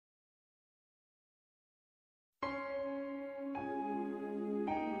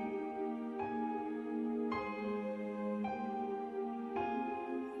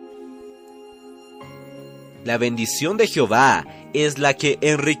La bendición de Jehová es la que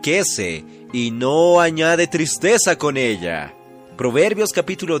enriquece y no añade tristeza con ella. Proverbios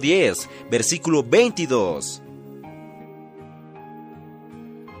capítulo 10, versículo 22.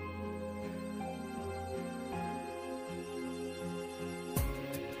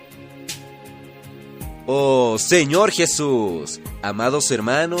 Oh Señor Jesús, amados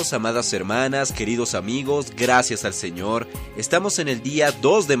hermanos, amadas hermanas, queridos amigos, gracias al Señor, estamos en el día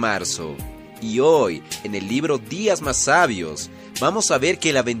 2 de marzo y hoy, en el libro Días más sabios, vamos a ver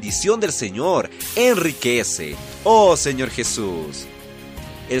que la bendición del Señor enriquece. Oh Señor Jesús.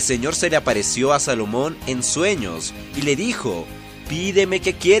 El Señor se le apareció a Salomón en sueños y le dijo: pídeme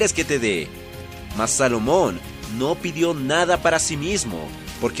qué quieres que te dé. Mas Salomón no pidió nada para sí mismo,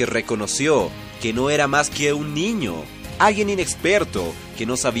 porque reconoció que no era más que un niño, alguien inexperto que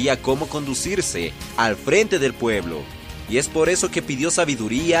no sabía cómo conducirse al frente del pueblo. Y es por eso que pidió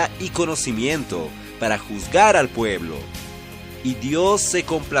sabiduría y conocimiento para juzgar al pueblo. Y Dios se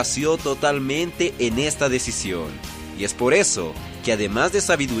complació totalmente en esta decisión. Y es por eso que además de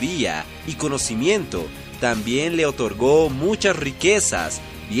sabiduría y conocimiento, también le otorgó muchas riquezas,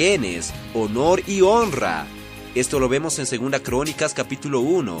 bienes, honor y honra. Esto lo vemos en 2 Crónicas capítulo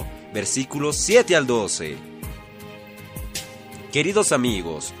 1, versículos 7 al 12. Queridos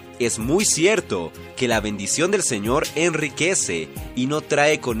amigos, es muy cierto que la bendición del Señor enriquece y no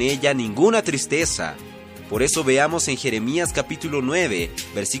trae con ella ninguna tristeza. Por eso veamos en Jeremías capítulo 9,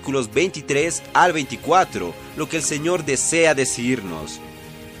 versículos 23 al 24, lo que el Señor desea decirnos.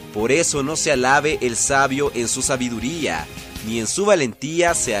 Por eso no se alabe el sabio en su sabiduría, ni en su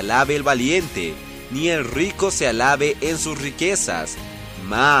valentía se alabe el valiente, ni el rico se alabe en sus riquezas.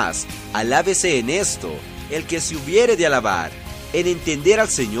 Mas, alábese en esto, el que se hubiere de alabar, en entender al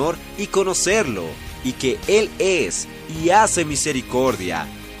Señor y conocerlo, y que Él es y hace misericordia,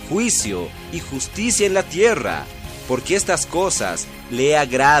 juicio y justicia en la tierra, porque estas cosas le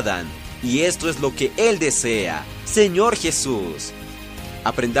agradan, y esto es lo que Él desea. Señor Jesús.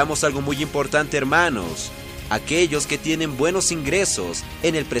 Aprendamos algo muy importante, hermanos. Aquellos que tienen buenos ingresos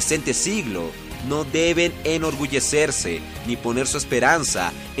en el presente siglo no deben enorgullecerse ni poner su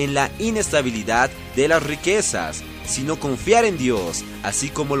esperanza en la inestabilidad de las riquezas, sino confiar en Dios, así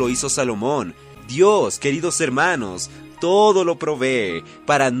como lo hizo Salomón. Dios, queridos hermanos, todo lo provee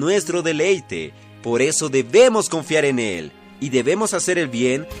para nuestro deleite. Por eso debemos confiar en Él y debemos hacer el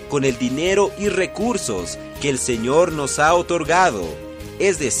bien con el dinero y recursos que el Señor nos ha otorgado.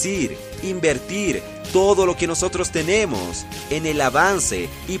 Es decir, invertir todo lo que nosotros tenemos en el avance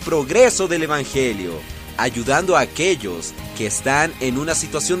y progreso del Evangelio, ayudando a aquellos que están en una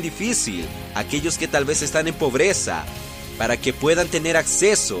situación difícil, aquellos que tal vez están en pobreza, para que puedan tener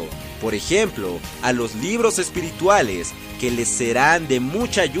acceso, por ejemplo, a los libros espirituales que les serán de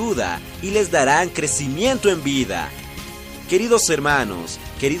mucha ayuda y les darán crecimiento en vida. Queridos hermanos,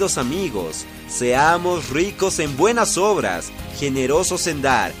 queridos amigos, seamos ricos en buenas obras, generosos en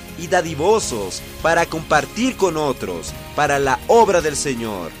dar y dadivosos para compartir con otros, para la obra del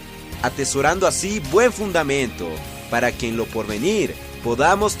Señor, atesorando así buen fundamento, para que en lo porvenir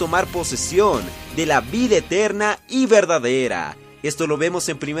podamos tomar posesión de la vida eterna y verdadera. Esto lo vemos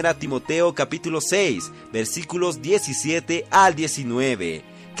en 1 Timoteo capítulo 6, versículos 17 al 19.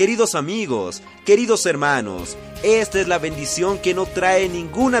 Queridos amigos, queridos hermanos, esta es la bendición que no trae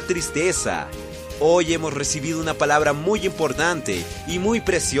ninguna tristeza. Hoy hemos recibido una palabra muy importante y muy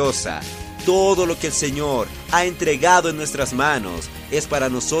preciosa. Todo lo que el Señor ha entregado en nuestras manos es para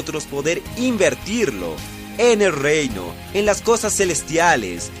nosotros poder invertirlo en el reino, en las cosas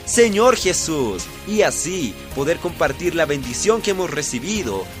celestiales, Señor Jesús, y así poder compartir la bendición que hemos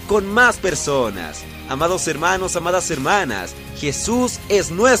recibido con más personas. Amados hermanos, amadas hermanas, Jesús es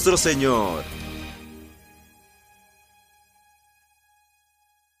nuestro Señor.